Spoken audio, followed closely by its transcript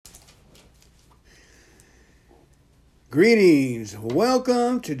Greetings.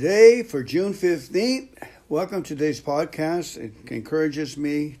 Welcome today for June 15th. Welcome to today's podcast. It encourages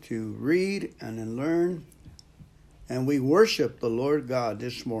me to read and then learn. And we worship the Lord God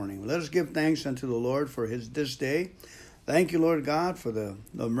this morning. Let us give thanks unto the Lord for this day. Thank you, Lord God, for the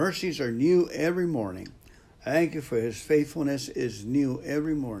mercies are new every morning. Thank you for his faithfulness is new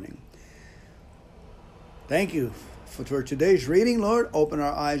every morning. Thank you for today's reading, Lord. Open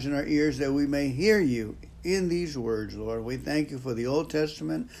our eyes and our ears that we may hear you in these words, Lord. We thank you for the Old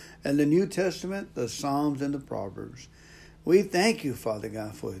Testament and the New Testament, the Psalms and the Proverbs. We thank you, Father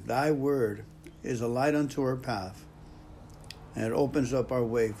God, for thy word is a light unto our path, and it opens up our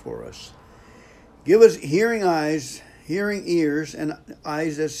way for us. Give us hearing eyes, hearing ears, and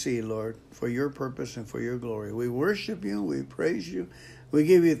eyes that see, Lord, for your purpose and for your glory. We worship you, we praise you, we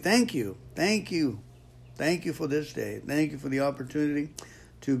give you thank you. Thank you for this day. Thank you for the opportunity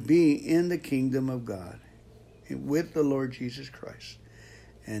to be in the kingdom of God with the Lord Jesus Christ.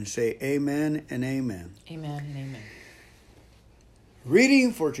 And say amen and amen. Amen and amen.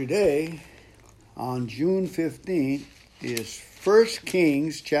 Reading for today on June 15th is 1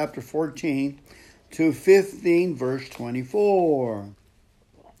 Kings chapter 14 to 15 verse 24.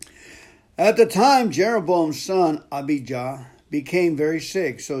 At the time Jeroboam's son Abijah became very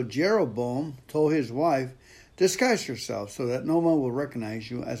sick, so Jeroboam told his wife, "Disguise yourself so that no one will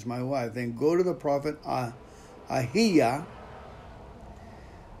recognize you as my wife. Then go to the prophet Ahijah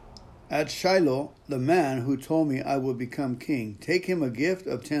at Shiloh, the man who told me I would become king. Take him a gift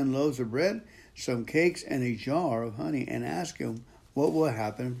of 10 loaves of bread, some cakes, and a jar of honey, and ask him what will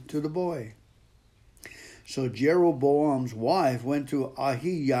happen to the boy." So Jeroboam's wife went to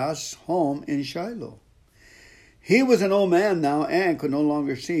Ahijah's home in Shiloh. He was an old man now and could no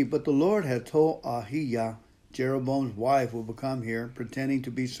longer see, but the Lord had told Ahijah, "Jeroboam's wife will come here, pretending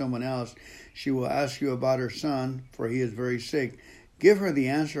to be someone else. She will ask you about her son, for he is very sick. Give her the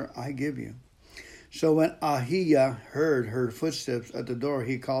answer I give you." So when Ahijah heard her footsteps at the door,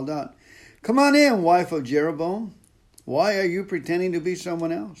 he called out, "Come on in, wife of Jeroboam. Why are you pretending to be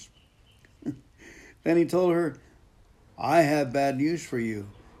someone else?" Then he told her, "I have bad news for you.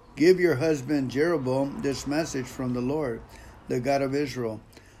 Give your husband Jeroboam this message from the Lord, the God of Israel.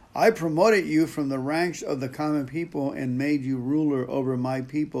 I promoted you from the ranks of the common people and made you ruler over my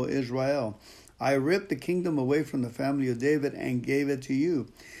people Israel. I ripped the kingdom away from the family of David and gave it to you.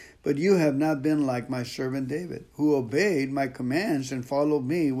 But you have not been like my servant David, who obeyed my commands and followed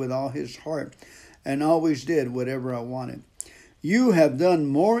me with all his heart and always did whatever I wanted. You have done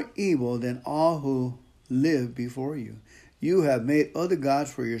more evil than all who lived before you. You have made other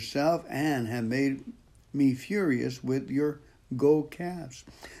gods for yourself and have made me furious with your gold calves.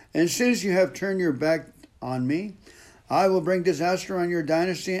 And since you have turned your back on me, I will bring disaster on your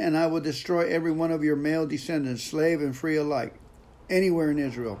dynasty, and I will destroy every one of your male descendants, slave and free alike, anywhere in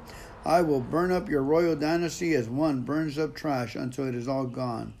Israel. I will burn up your royal dynasty as one burns up trash until it is all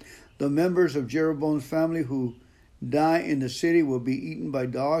gone. The members of Jeroboam's family who die in the city will be eaten by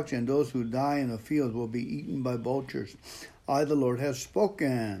dogs, and those who die in the field will be eaten by vultures. I, the Lord, have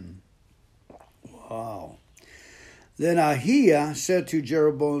spoken." Wow. Then Ahijah said to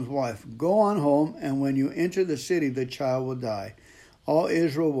Jeroboam's wife, "Go on home, and when you enter the city, the child will die. All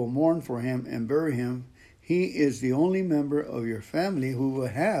Israel will mourn for him and bury him. He is the only member of your family who will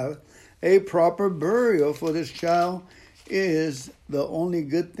have a proper burial, for this child is the only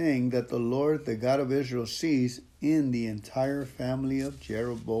good thing that the Lord, the God of Israel, sees in the entire family of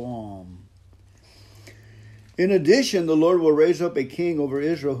Jeroboam." In addition, the Lord will raise up a king over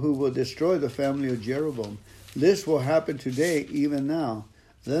Israel who will destroy the family of Jeroboam. This will happen today, even now.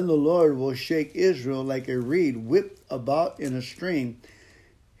 Then the Lord will shake Israel like a reed whipped about in a stream.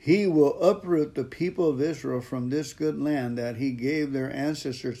 He will uproot the people of Israel from this good land that he gave their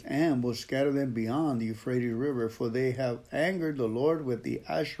ancestors and will scatter them beyond the Euphrates River, for they have angered the Lord with the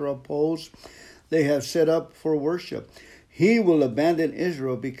Asherah poles they have set up for worship. He will abandon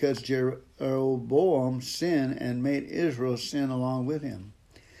Israel because Jeroboam sinned and made Israel sin along with him.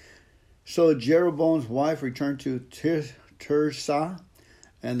 So Jeroboam's wife returned to Tirzah,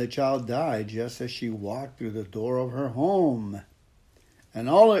 and the child died just as she walked through the door of her home. And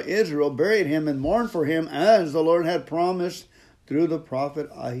all of Israel buried him and mourned for him as the Lord had promised through the prophet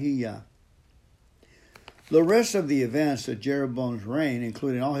Ahijah. The rest of the events of Jeroboam's reign,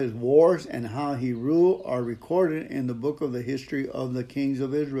 including all his wars and how he ruled, are recorded in the book of the history of the kings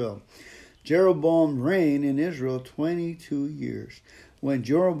of Israel. Jeroboam reigned in Israel 22 years. When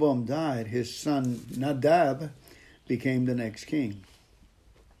Jeroboam died, his son Nadab became the next king.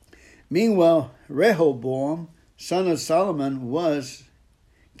 Meanwhile, Rehoboam, son of Solomon, was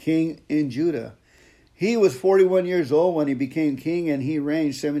king in Judah. He was 41 years old when he became king, and he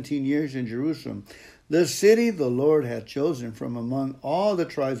reigned 17 years in Jerusalem, the city the Lord had chosen from among all the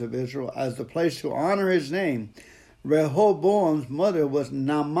tribes of Israel as the place to honor his name. Rehoboam's mother was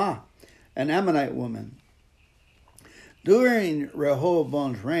Naamah, an Ammonite woman. During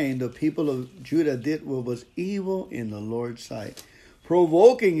Rehoboam's reign, the people of Judah did what was evil in the Lord's sight,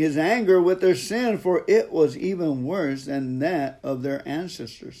 provoking his anger with their sin, for it was even worse than that of their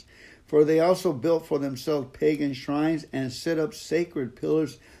ancestors. For they also built for themselves pagan shrines and set up sacred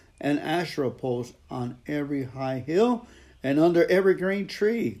pillars and Asherah poles on every high hill and under every green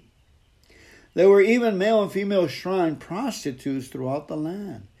tree. There were even male and female shrine prostitutes throughout the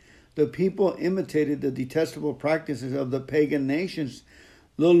land. The people imitated the detestable practices of the pagan nations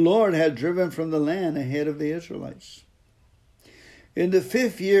the Lord had driven from the land ahead of the Israelites. In the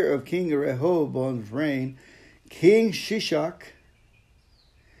 5th year of King Rehoboam's reign, King Shishak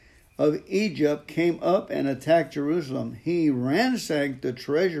of Egypt came up and attacked Jerusalem. He ransacked the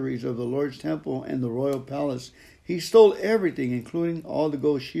treasuries of the Lord's temple and the royal palace. He stole everything, including all the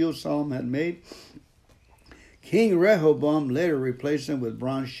gold shields Solomon had made. King Rehoboam later replaced them with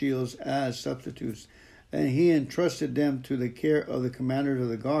bronze shields as substitutes, and he entrusted them to the care of the commanders of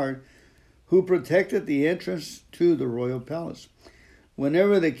the guard, who protected the entrance to the royal palace.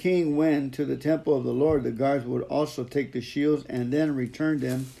 Whenever the king went to the temple of the Lord, the guards would also take the shields and then return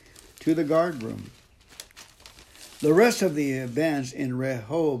them to the guard room. The rest of the events in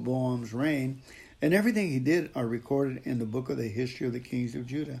Rehoboam's reign and everything he did are recorded in the book of the history of the kings of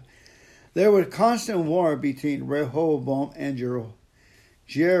Judah. There was constant war between Rehoboam and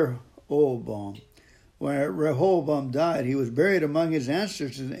Jeroboam. When Rehoboam died, he was buried among his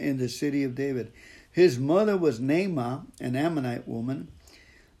ancestors in the city of David. His mother was Naamah, an Ammonite woman,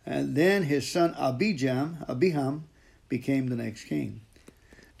 and then his son Abijam became the next king.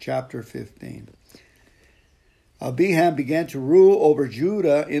 Chapter 15. Abijam began to rule over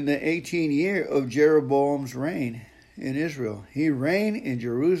Judah in the 18th year of Jeroboam's reign in Israel. He reigned in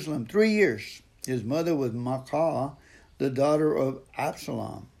Jerusalem 3 years. His mother was Maacah, the daughter of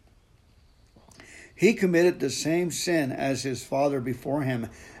Absalom. He committed the same sin as his father before him,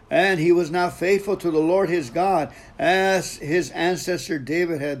 and he was not faithful to the Lord his God, as his ancestor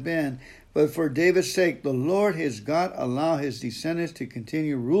David had been. But for David's sake, the Lord his God allowed his descendants to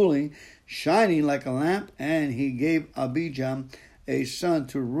continue ruling, shining like a lamp, and he gave Abijam a son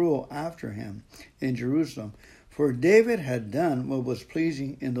to rule after him in Jerusalem. For David had done what was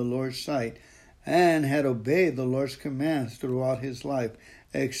pleasing in the Lord's sight, and had obeyed the Lord's commands throughout his life,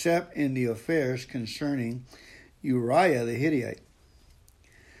 except in the affairs concerning Uriah the Hittite.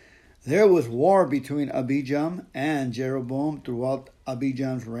 There was war between Abijam and Jeroboam throughout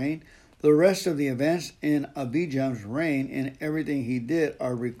Abijam's reign. The rest of the events in Abijam's reign and everything he did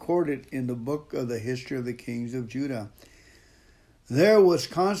are recorded in the book of the history of the kings of Judah. There was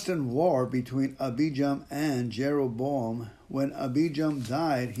constant war between Abijam and Jeroboam. When Abijam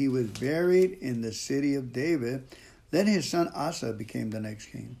died, he was buried in the city of David. Then his son Asa became the next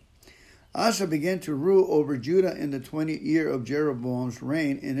king. Asa began to rule over Judah in the 20th year of Jeroboam's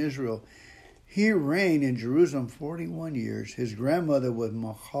reign in Israel. He reigned in Jerusalem 41 years. His grandmother was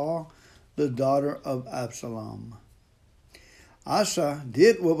Maacah, the daughter of Absalom. Asa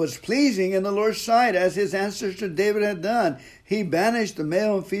did what was pleasing in the Lord's sight, as his ancestor David had done. He banished the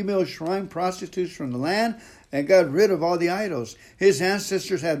male and female shrine prostitutes from the land and got rid of all the idols his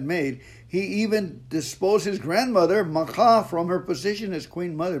ancestors had made. He even disposed his grandmother, Maacah, from her position as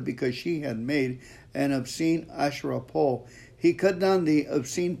queen mother because she had made an obscene Asherah pole. He cut down the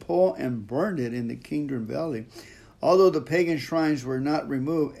obscene pole and burned it in the Kidron Valley. Although the pagan shrines were not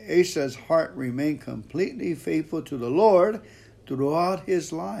removed, Asa's heart remained completely faithful to the Lord throughout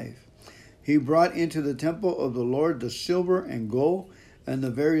his life. He brought into the temple of the Lord the silver and gold and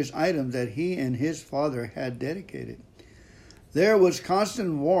the various items that he and his father had dedicated. There was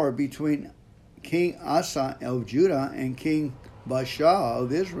constant war between King Asa of Judah and King Baasha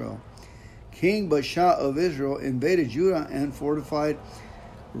of Israel. King Baasha of Israel invaded Judah and fortified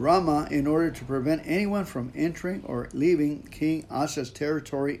Ramah in order to prevent anyone from entering or leaving King Asa's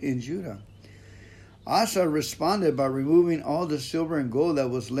territory in Judah. Asa responded by removing all the silver and gold that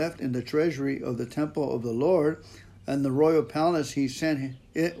was left in the treasury of the temple of the Lord and the royal palace. He sent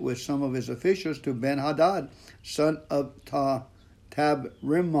it with some of his officials to Ben-Hadad, son of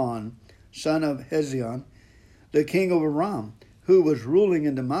Tabrimon, son of Hezion, the king of Aram, who was ruling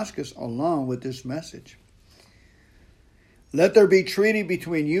in Damascus, along with this message. Let there be treaty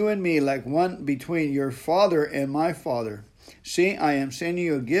between you and me, like one between your father and my father. See, I am sending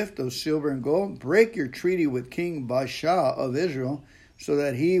you a gift of silver and gold. Break your treaty with King Baasha of Israel, so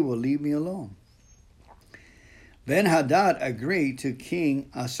that he will leave me alone. Ben-Hadad agreed to King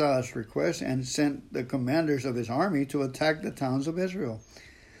Asa's request and sent the commanders of his army to attack the towns of Israel.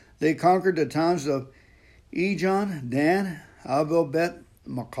 They conquered the towns of Ijon, Dan,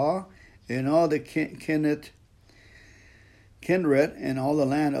 Abel-Beth-Maachah, and all the Kinneret, and all the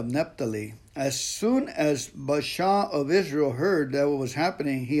land of Naphtali. As soon as Baasha of Israel heard that what was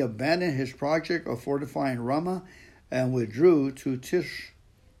happening, he abandoned his project of fortifying Ramah and withdrew to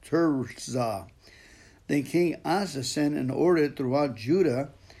Tirzah. Then King Asa sent an order throughout Judah,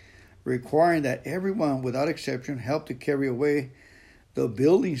 requiring that everyone, without exception, help to carry away the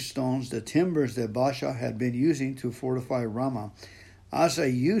building stones, the timbers that Baasha had been using to fortify Ramah. Asa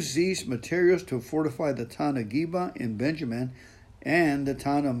used these materials to fortify the town of Geba in Benjamin and the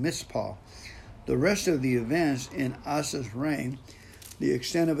town of Mizpah. The rest of the events in Asa's reign, the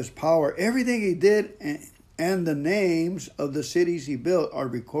extent of his power, everything he did, and the names of the cities he built are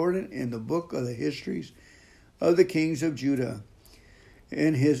recorded in the book of the histories of the kings of Judah.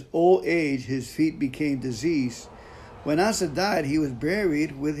 In his old age, his feet became diseased. When Asa died, he was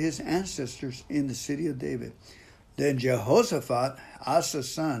buried with his ancestors in the city of David. Then Jehoshaphat,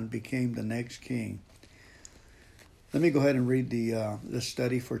 Asa's son, became the next king. Let me go ahead and read the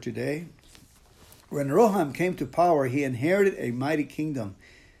study for today. When Roham came to power, he inherited a mighty kingdom.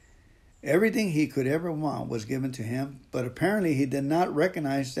 Everything he could ever want was given to him, but apparently he did not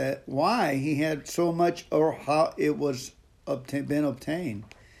recognize that why he had so much or how it was been obtained.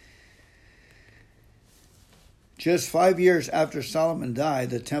 Just 5 years after Solomon died,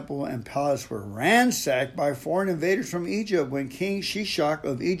 the temple and palace were ransacked by foreign invaders from Egypt. When King Shishak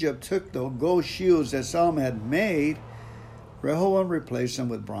of Egypt took the gold shields that Solomon had made, Rehoboam replaced them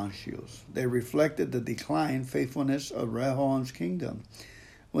with bronze shields. They reflected the decline faithfulness of Rehoboam's kingdom.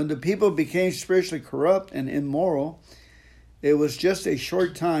 When the people became spiritually corrupt and immoral, it was just a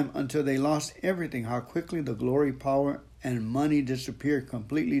short time until they lost everything. How quickly the glory, power, and money disappeared.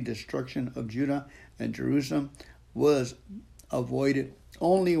 Completely destruction of Judah and Jerusalem was avoided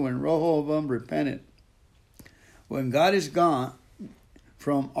only when Rehoboam repented. When God is gone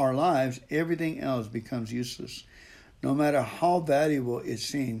from our lives, everything else becomes useless, no matter how valuable it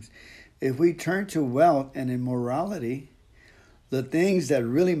seems. If we turn to wealth and immorality, the things that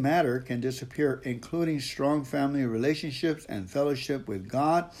really matter can disappear, including strong family relationships and fellowship with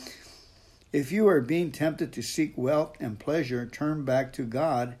God. If you are being tempted to seek wealth and pleasure, turn back to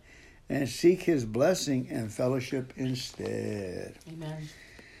God and seek His blessing and fellowship instead. Amen.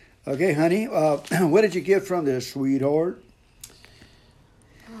 Okay, honey, what did you get from this, sweetheart?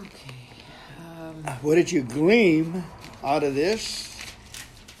 Okay. What did you glean out of this?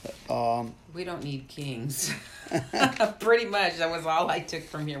 We don't need kings. Pretty much, that was all I took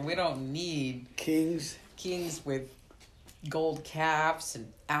from here. We don't need Kings with gold calves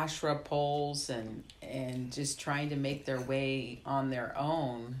and Asherah poles and just trying to make their way on their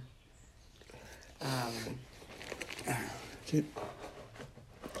own. You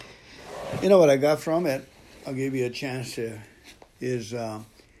know what I got from it? I'll give you a chance to. Is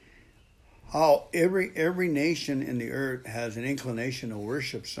how every nation in the earth has an inclination to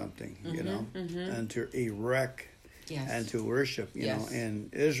worship something, and to erect and to worship, you know.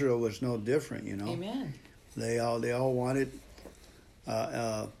 And Israel was no different, you know. Amen. They all wanted.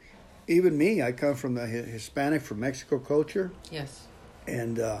 Even me, I come from the Hispanic, from Mexico culture. Yes.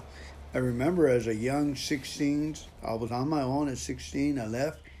 And I remember as a young 16, I was on my own at 16. I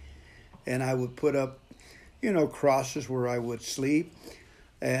left, and I would put up, crosses where I would sleep,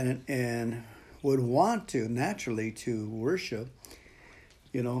 and would want to naturally to worship,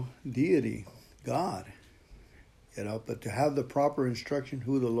 deity, God, but to have the proper instruction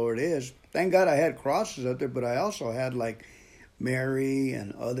who the Lord is. Thank God I had crosses up there, but I also had like Mary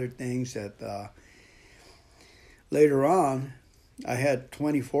and other things that later on I had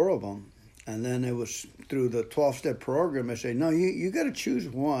 24 of them. And then it was through the 12-step program, I say, no, you got to choose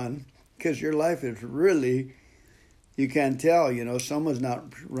one, because your life is really, you can tell, someone's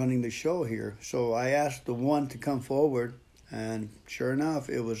not running the show here. So I asked the one to come forward, and sure enough,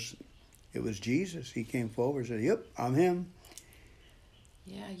 it was Jesus. He came forward and said, yep, I'm him.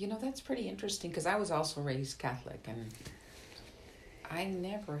 Yeah, that's pretty interesting, because I was also raised Catholic, and I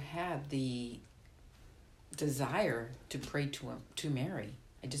never had the desire to pray to Mary.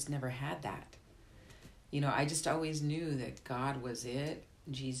 I just never had that. I just always knew that God was it,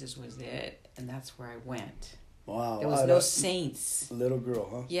 Jesus was it, and that's where I went. Wow. There was no saints. Little girl,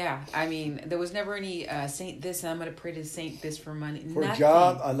 huh? Yeah, I mean, there was never any saint this, and I'm going to pray to saint this for money. For Nothing.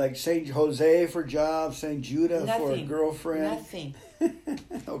 job, I like Saint Jose for job, Saint Judah for a girlfriend. Nothing.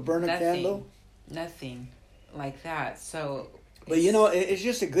 Or burn a candle. Nothing like that. So But it's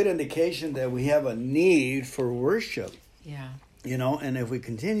just a good indication that we have a need for worship. Yeah. And if we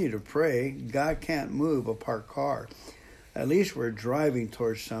continue to pray, God can't move a parked car. At least we're driving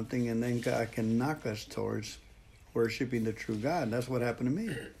towards something, and then God can knock us towards worshiping the true God. And that's what happened to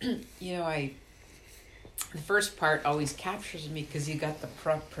me. The first part always captures me because you got the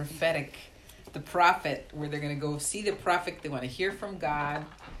prophetic, the prophet, where they're going to go see the prophet. They want to hear from God.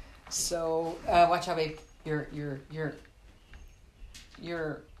 So watch out, babe.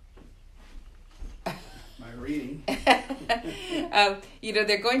 You're My reading.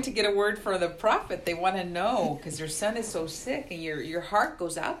 They're going to get a word from the prophet. They want to know because their son is so sick, and your heart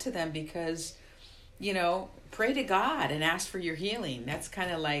goes out to them because, pray to God and ask for your healing. That's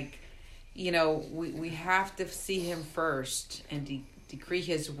kind of like, we have to see him first and decree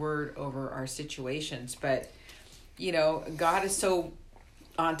his word over our situations. But, God is so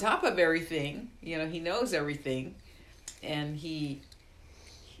on top of everything. He knows everything, and he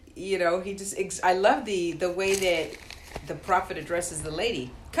just, I love the way that the prophet addresses the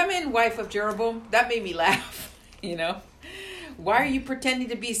lady. Come in, wife of Jeroboam. That made me laugh. Why are you pretending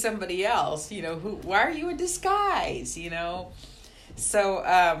to be somebody else? Why are you in disguise?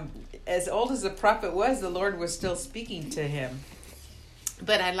 So as old as the prophet was, the Lord was still speaking to him.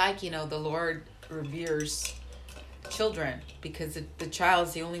 But I like, the Lord reveres children because the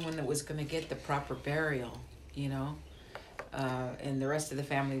child's the only one that was going to get the proper burial, and the rest of the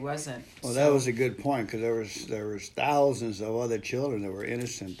family wasn't. Well, that was a good point because there was thousands of other children that were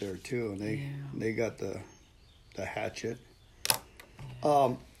innocent there too, and they got the hatchet.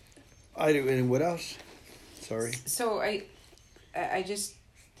 And what else? Sorry. So I just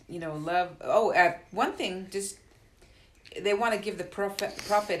love. One thing, just they want to give the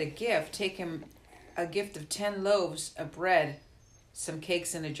prophet a gift. Take him a gift of 10 loaves of bread, some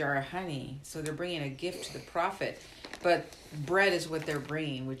cakes, and a jar of honey. So they're bringing a gift to the prophet. But bread is what they're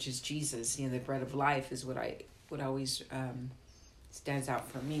bringing, which is Jesus. The bread of life is what always stands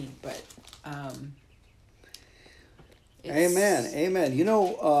out for me. But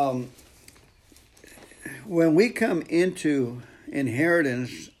Amen. When we come into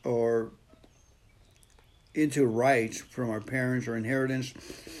inheritance or into rights from our parents or inheritance,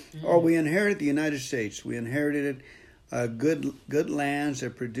 or we inherit the United States, we inherited good lands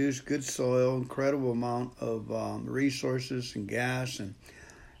that produce good soil, incredible amount of resources and gas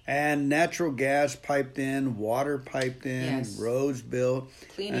and natural gas piped in, water piped in, yes. roads built,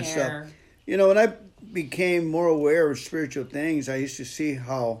 clean and air. Stuff. When I became more aware of spiritual things, I used to see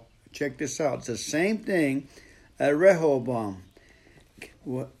how. Check this out. It's the same thing at Rehoboam.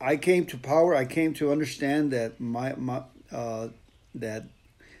 I came to power. I came to understand that that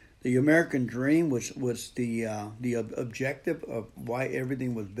the American dream was the objective of why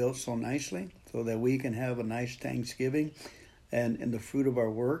everything was built so nicely, so that we can have a nice Thanksgiving and the fruit of our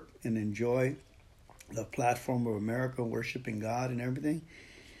work and enjoy the platform of America, worshiping God and everything.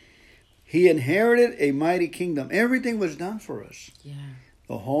 He inherited a mighty kingdom. Everything was done for us. Yeah.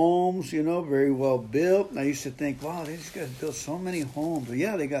 The homes, very well built. I used to think, wow, these guys built so many homes. Well,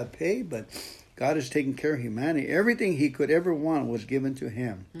 yeah, they got paid, but God is taking care of humanity. Everything he could ever want was given to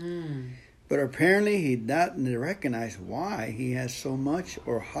him. But apparently he didn't recognize why he has so much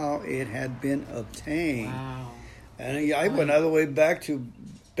or how it had been obtained. Wow. And I went all the way back to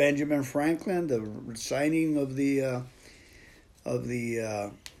Benjamin Franklin, the signing of the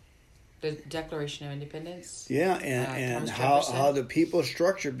Declaration of Independence. Yeah, and how the people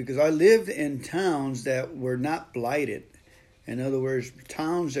structured, because I lived in towns that were not blighted. In other words,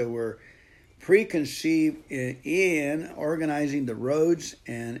 towns that were preconceived in organizing the roads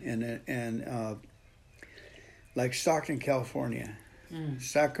and like Stockton, California,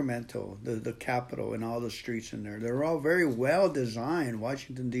 Sacramento, the capital, and all the streets in there. They're all very well designed.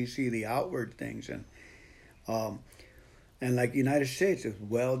 Washington, D.C., the outward things, and like the United States, it's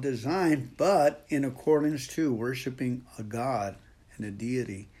well designed, but in accordance to worshiping a God and a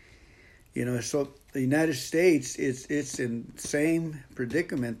deity. So the United States, it's in the same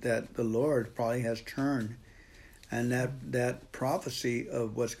predicament that the Lord probably has turned, and that prophecy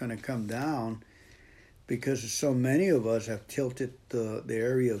of what's going to come down, because so many of us have tilted the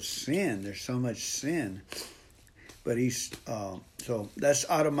area of sin. There's so much sin, but so that's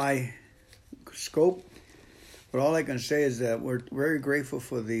out of my scope. But all I can say is that we're very grateful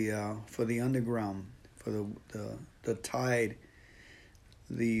for the underground, for the tide,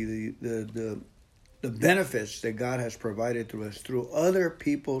 the benefits that God has provided to us through other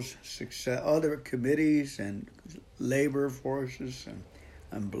people's success, other committees and labor forces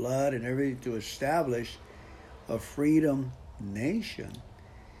and blood and everything to establish a freedom nation.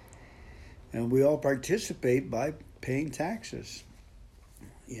 And we all participate by paying taxes.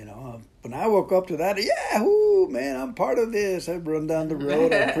 When I woke up to that, man, I'm part of this. I run down the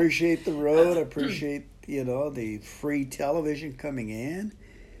road. I appreciate the road. I appreciate, the free television coming in,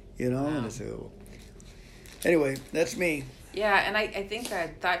 Wow. And so, anyway, that's me. Yeah, and I think I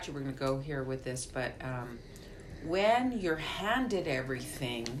thought you were going to go here with this, but when you're handed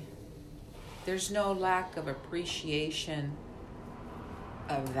everything, there's no lack of appreciation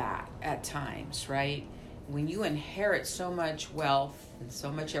of that at times, right? When you inherit so much wealth and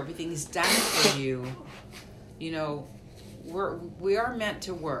so much everything is done for you, we are meant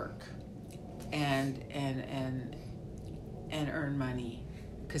to work and earn money,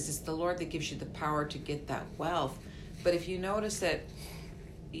 because it's the Lord that gives you the power to get that wealth. But if you notice that,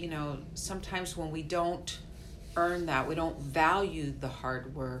 sometimes when we don't earn that, we don't value the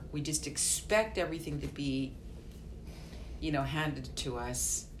hard work, we just expect everything to be, handed to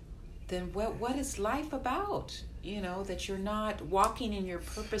us, then what is life about? That you're not walking in your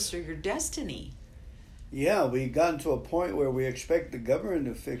purpose or your destiny. Yeah, we gotten to a point where we expect the government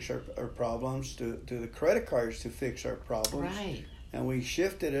to fix our problems, to the credit cards to fix our problems. Right. And we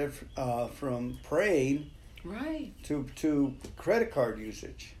shifted it from praying Right. to credit card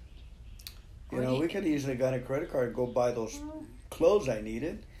usage. We could easily got a credit card and go buy those clothes I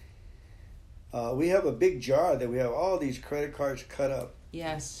needed. We have a big jar that we have all these credit cards cut up.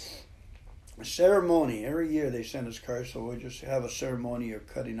 Yes. A ceremony. Every year they send us cards, so we just have a ceremony of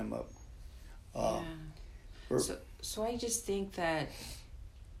cutting them up. So I just think that,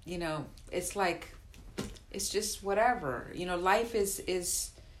 it's like, it's just whatever. Life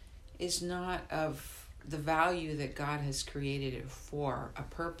is not of the value that God has created it for, a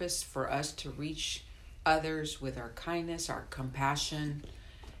purpose for us to reach others with our kindness, our compassion,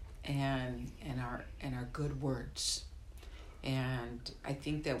 and our good words. And I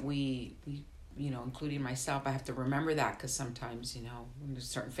think that we including myself, I have to remember that, because sometimes, when a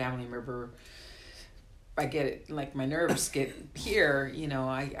certain family member, I get it, like my nerves get here,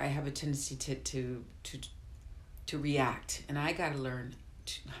 I have a tendency to react, and I got to learn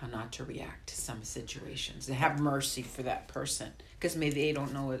how not to react to some situations and have mercy for that person, because maybe they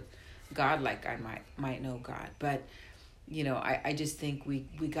don't know God like I might know God. But I just think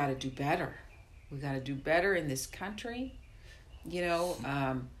we got to do better. We got to do better in this country.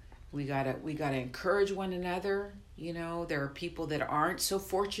 We gotta encourage one another. There are people that aren't so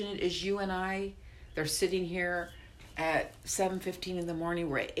fortunate as you and I. They're sitting here at 7:15 in the morning.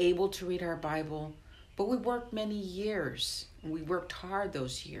 We're able to read our Bible, but we worked many years. We worked hard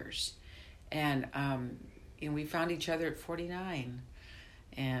those years, and we found each other at 49,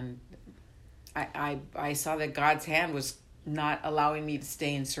 and I saw that God's hand was not allowing me to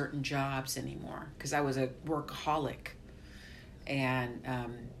stay in certain jobs anymore, because I was a workaholic, and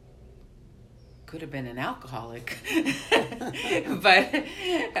could have been an alcoholic, but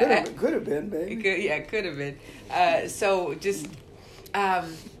could have been, baby. Could have been. So just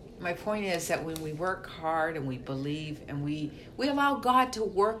my point is that when we work hard and we believe and we allow God to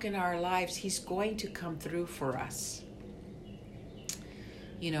work in our lives, He's going to come through for us.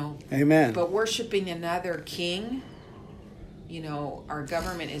 Amen. But worshiping another king, our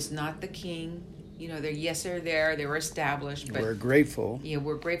government is not the king. They're there. They were established, but we're grateful. Yeah,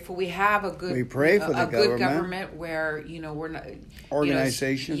 we're grateful. We have a good. We pray for the good government where we're not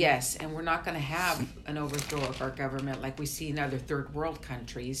organization. Yes, and we're not going to have an overthrow of our government like we see in other third world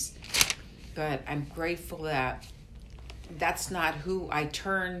countries. But I'm grateful that that's not who I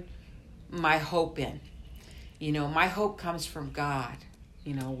turn my hope in. My hope comes from God.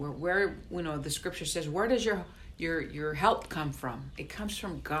 Where the scripture says, where does your help come from? It comes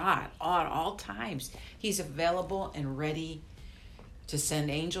from God at all times. He's available and ready to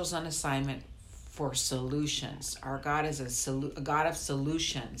send angels on assignment for solutions. Our God is a God of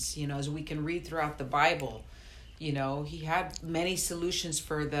solutions. As we can read throughout the Bible, He had many solutions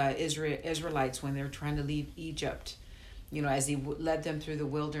for the Israelites when they were trying to leave Egypt. As He led them through the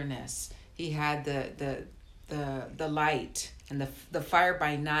wilderness, He had the light and the fire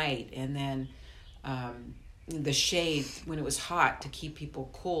by night, and then the shade when it was hot to keep people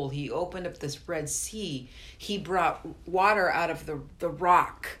cool. He opened up this Red Sea. He brought water out of the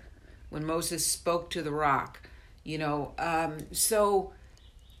rock when Moses spoke to the rock. So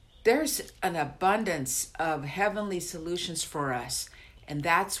there's an abundance of heavenly solutions for us, and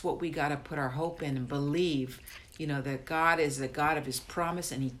that's what we got to put our hope in and believe. That God is the God of His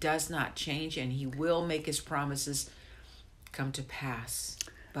promise, and He does not change, and He will make His promises come to pass.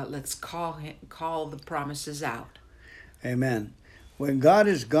 But let's call the promises out. Amen. When God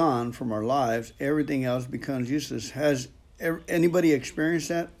is gone from our lives, everything else becomes useless. Has Anybody experience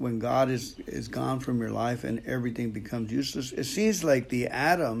that when God is gone from your life and everything becomes useless? It seems like the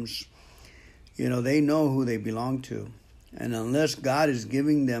atoms, they know who they belong to. And unless God is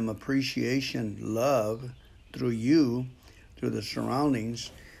giving them appreciation, love through you, through the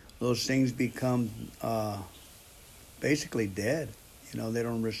surroundings, those things become basically dead. They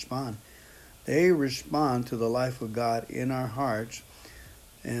don't respond. They respond to the life of God in our hearts.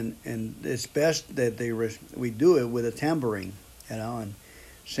 And it's best that we do it with a tambourine, and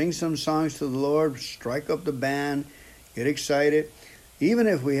sing some songs to the Lord, strike up the band, get excited. Even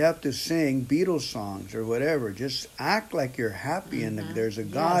if we have to sing Beatles songs or whatever, just act like you're happy and there's a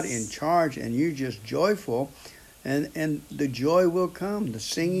God in charge and you're just joyful, and the joy will come, the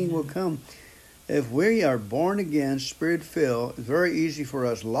singing will come. If we are born again, Spirit-filled, it's very easy for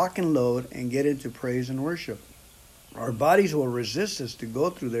us lock and load and get into praise and worship. Our bodies will resist us to go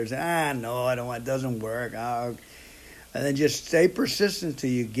through there. Say, no, I don't want. It doesn't work. And then just stay persistent till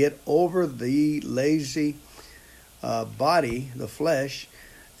you get over the lazy body, the flesh,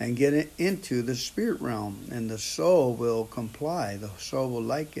 and get into the spirit realm. And the soul will comply. The soul will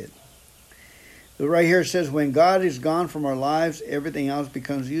like it. So right here it says, when God is gone from our lives, everything else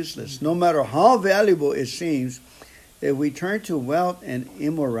becomes useless. No matter how valuable it seems, if we turn to wealth and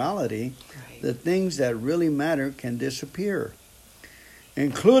immorality, the things that really matter can disappear,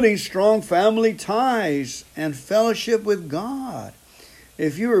 including strong family ties and fellowship with God.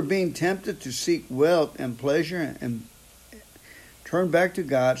 If you are being tempted to seek wealth and pleasure, and turn back to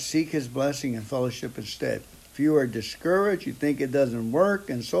God, seek His blessing and fellowship instead. If you are discouraged, you think it doesn't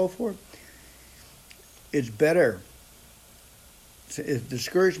work and so forth, it's better. If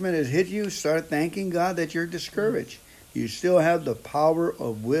discouragement has hit you, start thanking God that you're discouraged. You still have the power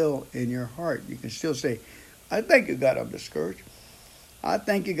of will in your heart. You can still say, I thank you, God, I'm discouraged. I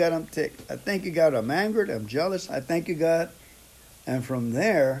thank you, God, I'm ticked. I thank you, God, I'm angered, I'm jealous. I thank you, God. And from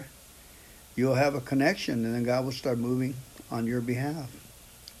there, you'll have a connection, and then God will start moving on your behalf.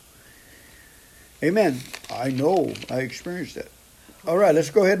 Amen. I know. I experienced it. All right, let's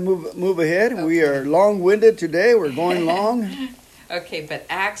go ahead and move ahead. Okay. We are long-winded today. We're going long. Okay, but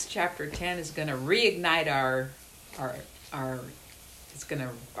Acts chapter 10 is going to reignite our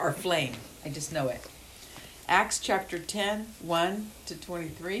flame. I just know it. Acts chapter 10, 1 to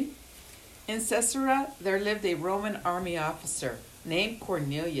 23. In Caesarea there lived a Roman army officer named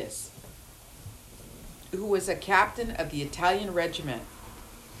Cornelius, who was a captain of the Italian regiment.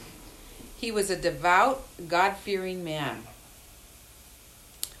 He was a devout, God-fearing man,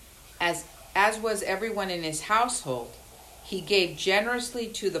 as was everyone in his household. He gave generously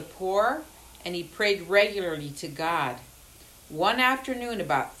to the poor, and he prayed regularly to God. One afternoon,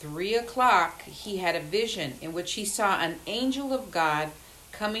 about 3 o'clock, he had a vision in which he saw an angel of God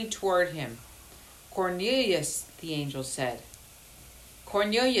coming toward him. Cornelius, the angel said.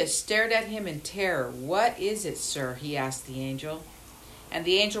 Cornelius stared at him in terror. What is it, sir? He asked the angel. And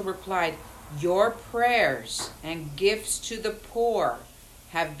the angel replied, your prayers and gifts to the poor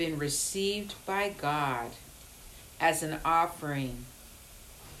have been received by God as an offering.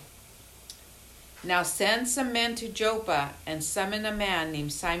 Now send some men to Joppa and summon a man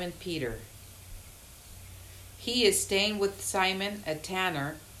named Simon Peter. He is staying with Simon, a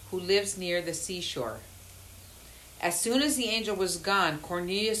tanner, who lives near the seashore. As soon as the angel was gone,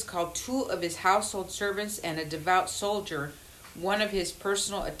 Cornelius called 2 of his household servants and a devout soldier, one of his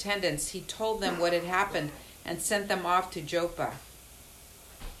personal attendants. He told them what had happened and sent them off to Joppa.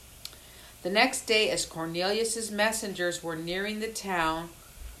 The next day, as Cornelius' messengers were nearing the town,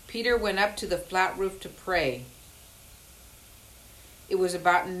 Peter went up to the flat roof to pray. It was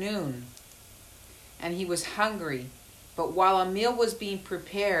about noon, and he was hungry, but while a meal was being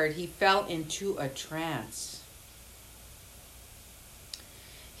prepared, he fell into a trance.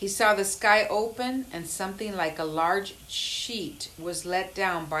 He saw the sky open, and something like a large sheet was let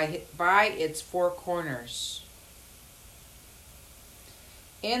down by its 4 corners.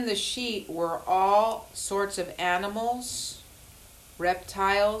 In the sheet were all sorts of animals,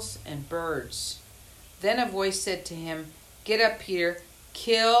 reptiles, and birds. Then a voice said to him, get up, Peter,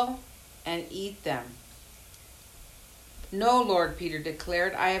 kill and eat them. No, Lord, Peter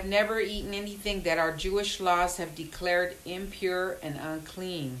declared, I have never eaten anything that our Jewish laws have declared impure and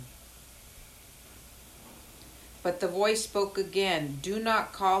unclean. But the voice spoke again, do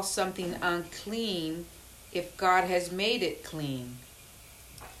not call something unclean if God has made it clean.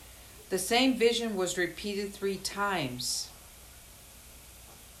 The same vision was repeated 3 times.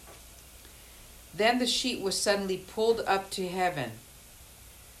 Then the sheet was suddenly pulled up to heaven.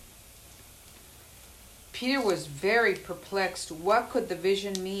 Peter was very perplexed. What could the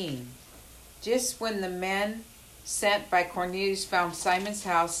vision mean? Just when the men sent by Cornelius found Simon's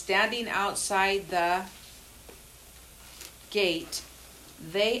house standing outside the gate.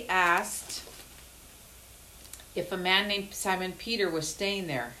 They asked if a man named Simon Peter was staying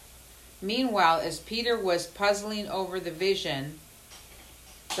there. Meanwhile, as Peter was puzzling over the vision,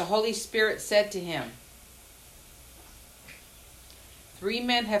 the Holy Spirit said to him, "3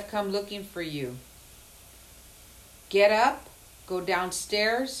 men have come looking for you. Get up, go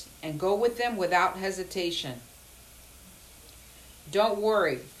downstairs, and go with them without hesitation. Don't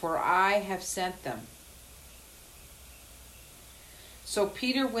worry, for I have sent them." So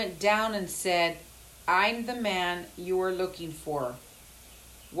Peter went down and said, "I'm the man you are looking for.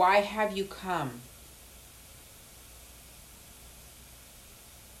 Why have you come?"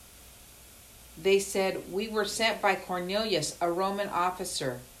 They said, "We were sent by Cornelius, a Roman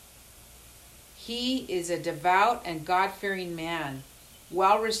officer. He is a devout and God-fearing man,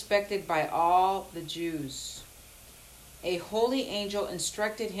 well respected by all the Jews. A holy angel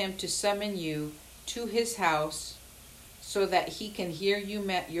instructed him to summon you to his house so that he can hear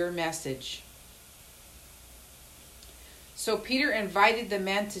your message." So Peter invited the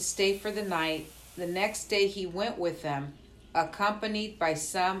men to stay for the night. The next day he went with them, accompanied by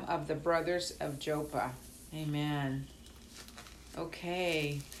some of the brothers of Joppa. Amen.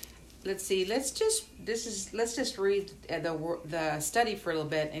 Okay. Let's see. Let's just read the study for a little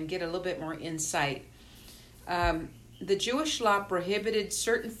bit and get a little bit more insight. The Jewish law prohibited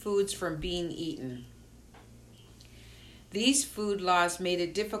certain foods from being eaten. These food laws made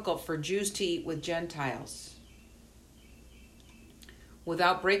it difficult for Jews to eat with Gentiles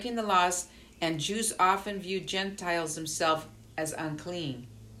without breaking the laws, and Jews often viewed Gentiles themselves as unclean.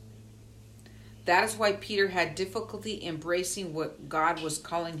 That is why Peter had difficulty embracing what God was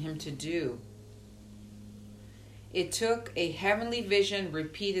calling him to do. It took a heavenly vision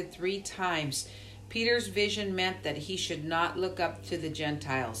repeated 3 times. Peter's vision meant that he should not look up to the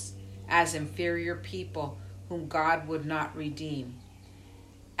Gentiles as inferior people whom God would not redeem.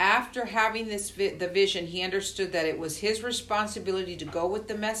 After having the vision, he understood that it was his responsibility to go with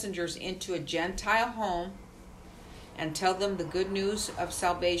the messengers into a Gentile home and tell them the good news of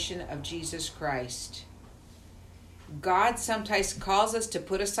salvation of Jesus Christ. God sometimes calls us to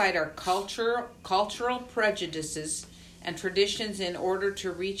put aside our cultural prejudices and traditions in order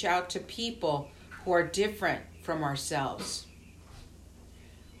to reach out to people who are different from ourselves.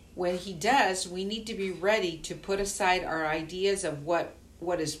 When he does, we need to be ready to put aside our ideas of what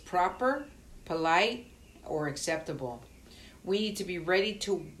is proper, polite, or acceptable. We need to be ready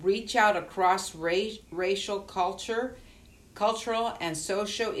to reach out across racial, cultural, and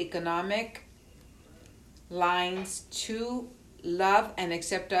socio-economic lines to love and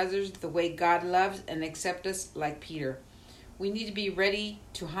accept others the way God loves and accepts us, like Peter. We need to be ready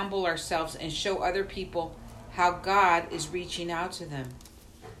to humble ourselves and show other people how God is reaching out to them.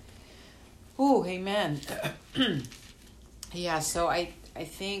 Ooh, amen. Yeah, so I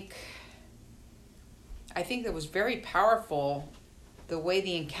think that was very powerful, the way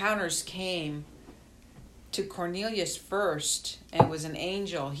the encounters came to Cornelius first, and was an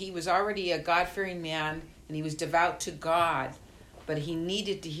angel. He was already a God-fearing man, and he was devout to God, but he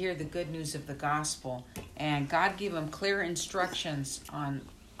needed to hear the good news of the gospel. And God gave him clear instructions on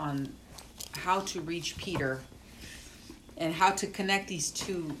how to reach Peter and how to connect these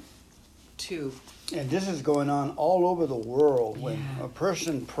two. And this is going on all over the world. When Yeah. a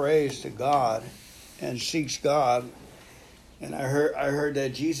person prays to God and seeks God, and I heard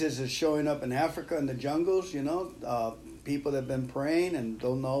that Jesus is showing up in Africa in the jungles. People that have been praying and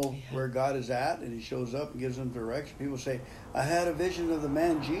don't know where God is at, and he shows up and gives them direction. People say, "I had a vision of the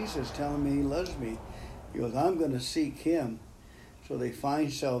man Jesus telling me he loves me." He goes, "I'm going to seek him." So they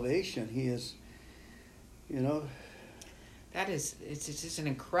find salvation. He is, It's just an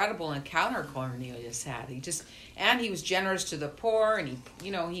incredible encounter Cornelius had. He was generous to the poor, and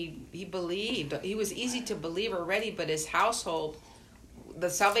he believed. He was easy to believe already, but his household, the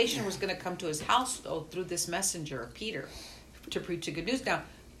salvation was going to come to his household through this messenger, Peter, to preach the good news. Now,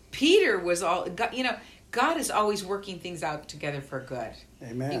 Peter was God is always working things out together for good.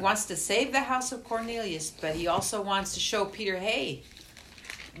 Amen. He wants to save the house of Cornelius, but he also wants to show Peter, hey,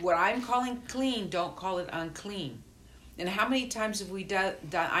 what I'm calling clean, don't call it unclean. And how many times have we done?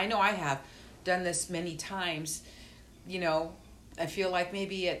 I know I have done this many times. I feel like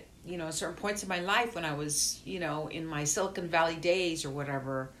maybe at certain points in my life when I was in my Silicon Valley days or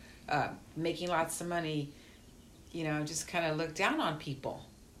whatever, making lots of money, just kind of look down on people.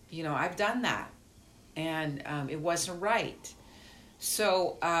 I've done that, and it wasn't right.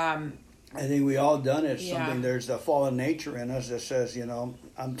 So I think we all done it. Yeah. Something, there's a fallen nature in us that says,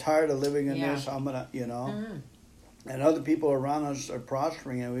 I'm tired of living in Yeah. this. I'm gonna, Mm-hmm. and other people around us are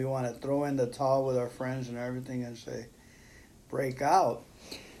prospering, and we want to throw in the towel with our friends and everything and say, break out.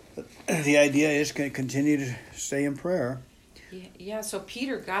 But the idea is to continue to stay in prayer. Yeah, so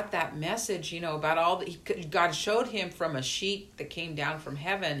Peter got that message, about all that God showed him from a sheet that came down from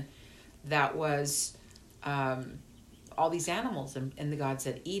heaven that was all these animals, and the God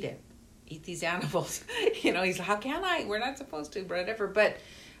said, eat eat these animals. He's like, how can I? We're not supposed to, whatever. But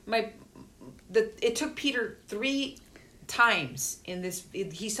it took Peter 3 times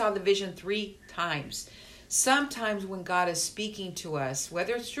he saw the vision 3 times. Sometimes when God is speaking to us,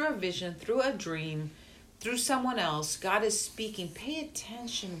 whether it's through a vision, through a dream, through someone else, God is speaking. Pay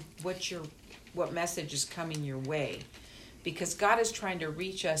attention what message is coming your way, because God is trying to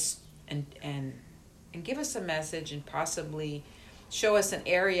reach us and give us a message and possibly show us an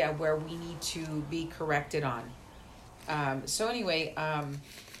area where we need to be corrected on. So anyway,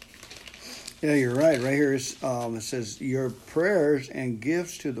 yeah, you're right. Right here it says, your prayers and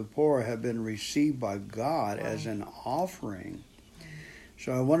gifts to the poor have been received by God as an offering.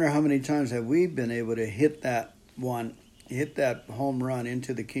 So I wonder how many times have we been able to hit that home run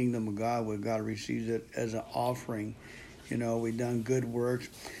into the kingdom of God, where God receives it as an offering. We've done good works.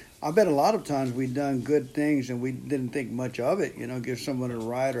 I bet a lot of times we've done good things and we didn't think much of it. Give someone a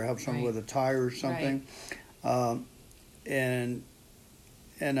ride or help someone with a tire or something. Right.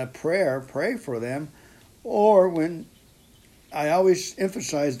 And a pray for them. Or when I always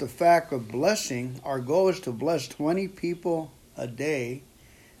emphasize the fact of blessing, our goal is to bless 20 people a day,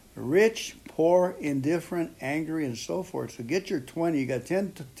 rich, poor, indifferent, angry, and so forth. So get your 20. You got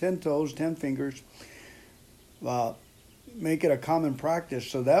 10 toes, 10 fingers. Make it a common practice,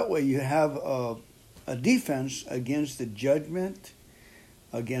 so that way you have a defense against the judgment,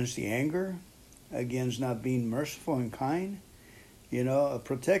 against the anger, against not being merciful and kind. A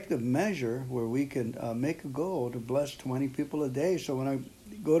protective measure where we can make a goal to bless 20 people a day. So when I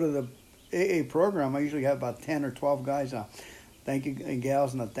go to the AA program, I usually have about 10 or 12 guys. Thank you, and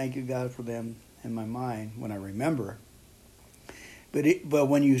gals, and I thank you, God, for them in my mind when I remember. But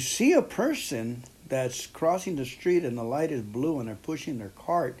when you see a person that's crossing the street and the light is blue and they're pushing their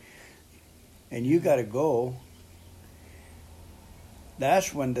cart and you got to go,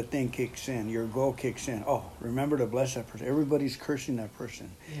 that's when the thing kicks in. Your goal kicks in. Oh, remember to bless that person. Everybody's cursing that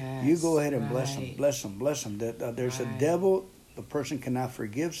person. Yes, you go ahead and bless them. There's a devil. The person cannot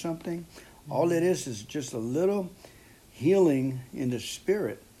forgive something. All it is just a little healing in the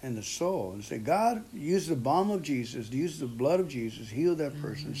spirit and the soul. And say, God, use the balm of Jesus, use the blood of Jesus, heal that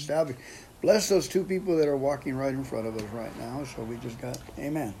person, establish. Bless those 2 people that are walking right in front of us right now. So we just got,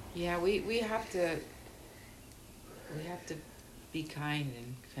 amen. Yeah, we have to be kind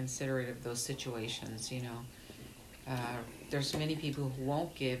and considerate of those situations. There's many people who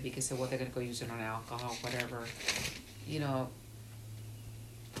won't give because they're going to go use it on alcohol, whatever.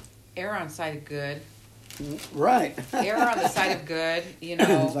 Err on the side of good. Right. Err on the side of good,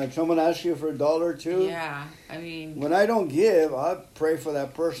 It's like someone asks you for $1 or $2. Yeah, I mean. When I don't give, I pray for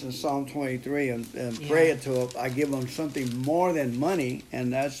that person, Psalm 23, and pray it to I give them something more than money,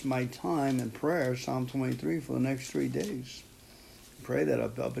 and that's my time in prayer, Psalm 23, for the next 3 days. Pray that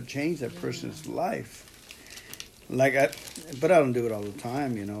I'll change that person's life. But I don't do it all the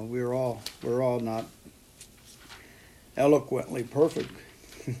time, We're all not eloquently perfect.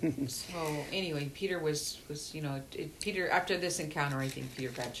 So anyway, Peter was Peter, after this encounter, I think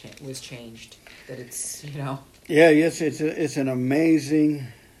Peter was changed. That it's Yeah, yes, it's an amazing.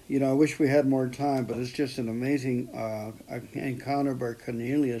 I wish we had more time, but it's just an amazing encounter by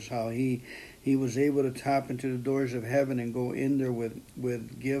Cornelius. How he was able to tap into the doors of heaven and go in there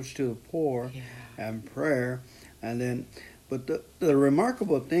with gifts to the poor and prayer, and then. But the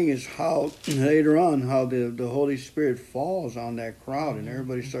remarkable thing is how later on how the Holy Spirit falls on that crowd and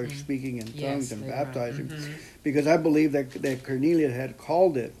everybody starts speaking in tongues and baptizing, because I believe that Cornelius had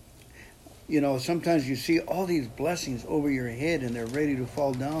called it. Sometimes you see all these blessings over your head and they're ready to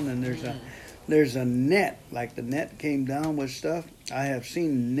fall down, and there's a net, like the net came down with stuff. I have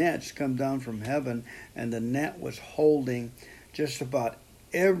seen nets come down from heaven, and the net was holding just about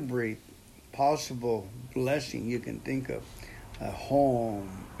every possible blessing you can think of. A home,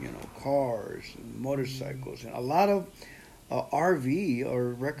 cars, motorcycles, and a lot of RV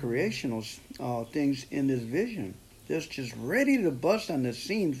or recreational things in this vision. Just ready to bust on the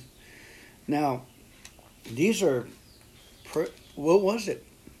scene. Now, these are, what was it?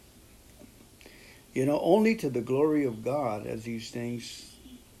 Only to the glory of God as these things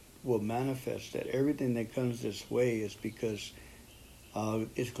will manifest. That everything that comes this way is because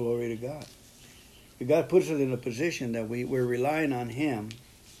it's glory to God. God puts us in a position that we're relying on Him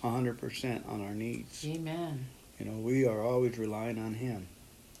 100% on our needs. Amen. We are always relying on Him.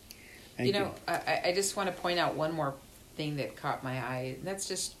 Thank you. I just want to point out one more thing that caught my eye. That's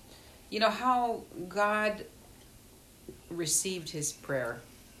just, how God received his prayer,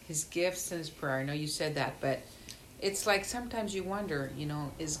 his gifts and his prayer. I know you said that, but it's like sometimes you wonder,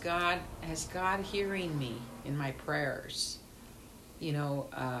 has God hearing me in my prayers?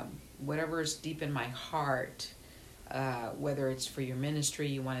 Whatever is deep in my heart, whether it's for your ministry,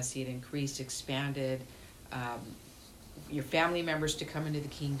 you want to see it increased, expanded, your family members to come into the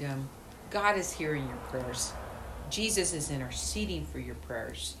kingdom. God is hearing your prayers. Jesus is interceding for your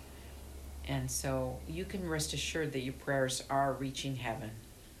prayers. And so you can rest assured that your prayers are reaching heaven.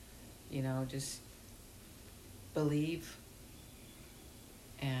 Just believe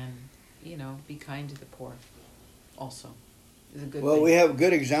and, be kind to the poor also. It's a good thing. We have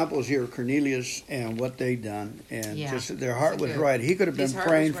good examples here, Cornelius and what they done. And just their heart was right. He could have been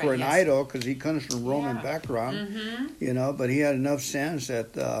praying for an idol because he comes from Roman background, but he had enough sense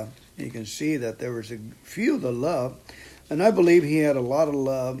that you can see that there was a few of the love. And I believe he had a lot of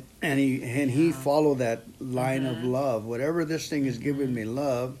love, and he followed that line of love. Whatever this thing is giving me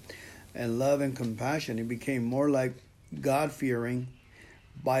love and compassion, he became more like God-fearing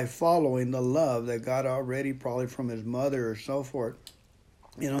by following the love that God already, probably from his mother or so forth.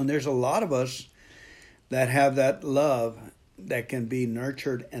 And there's a lot of us that have that love that can be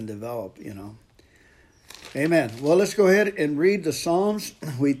nurtured and developed, Amen. Well, let's go ahead and read the Psalms.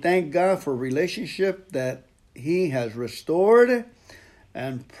 We thank God for relationship that He has restored,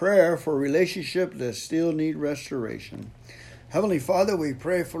 and prayer for relationships that still need restoration. Heavenly Father, we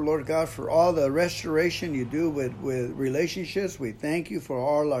pray for, Lord God, for all the restoration you do with relationships. We thank you for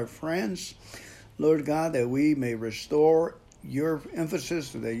all our friends, Lord God, that we may restore your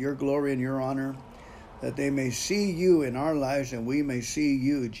emphasis, that your glory and your honor, that they may see you in our lives and we may see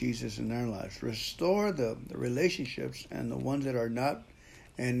you, Jesus, in their lives. Restore the relationships and the ones that are not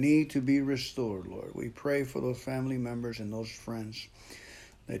and need to be restored, Lord. We pray for those family members and those friends,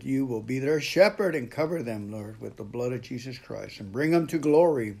 that you will be their shepherd and cover them, Lord, with the blood of Jesus Christ, and bring them to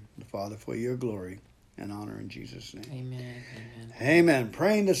glory, Father, for your glory and honor in Jesus' name. Amen. Amen.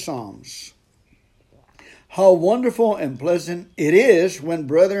 Praying the Psalms. How wonderful and pleasant it is when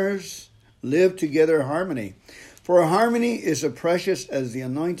brothers live together in harmony. For harmony is as precious as the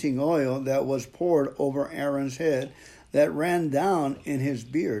anointing oil that was poured over Aaron's head, that ran down in his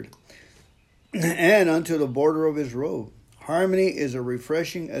beard and unto the border of his robe. Harmony is as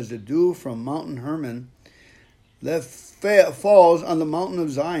refreshing as the dew from Mount Hermon that falls on the mountain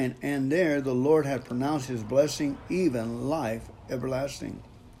of Zion, and there the Lord had pronounced his blessing, even life everlasting.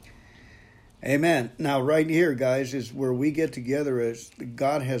 Amen. Now, right here, guys, is where we get together as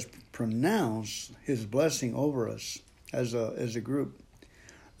God has pronounced his blessing over us as a group.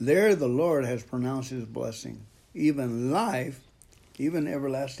 There the Lord has pronounced his blessing, even life, even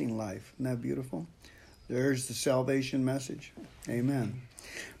everlasting life. Isn't that beautiful? There's the salvation message. Amen.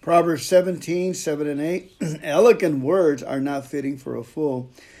 Proverbs 17, 7 and 8. Elegant words are not fitting for a fool.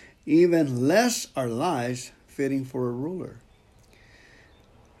 Even less are lies fitting for a ruler.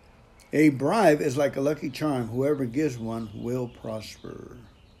 A bribe is like a lucky charm. Whoever gives one will prosper.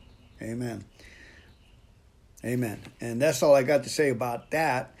 Amen. Amen. And that's all I got to say about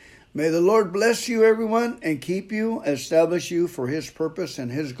that. May the Lord bless you, everyone, and keep you, establish you for his purpose and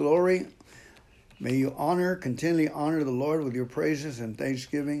his glory. May you continually honor the Lord with your praises and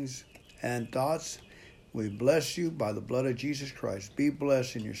thanksgivings and thoughts. We bless you by the blood of Jesus Christ. Be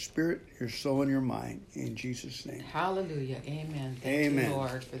blessed in your spirit, your soul, and your mind. In Jesus' name. Hallelujah. Amen. Thank you,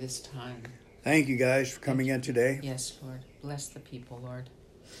 Lord, for this time. Thank you, guys, for coming in today. Yes, Lord. Bless the people, Lord.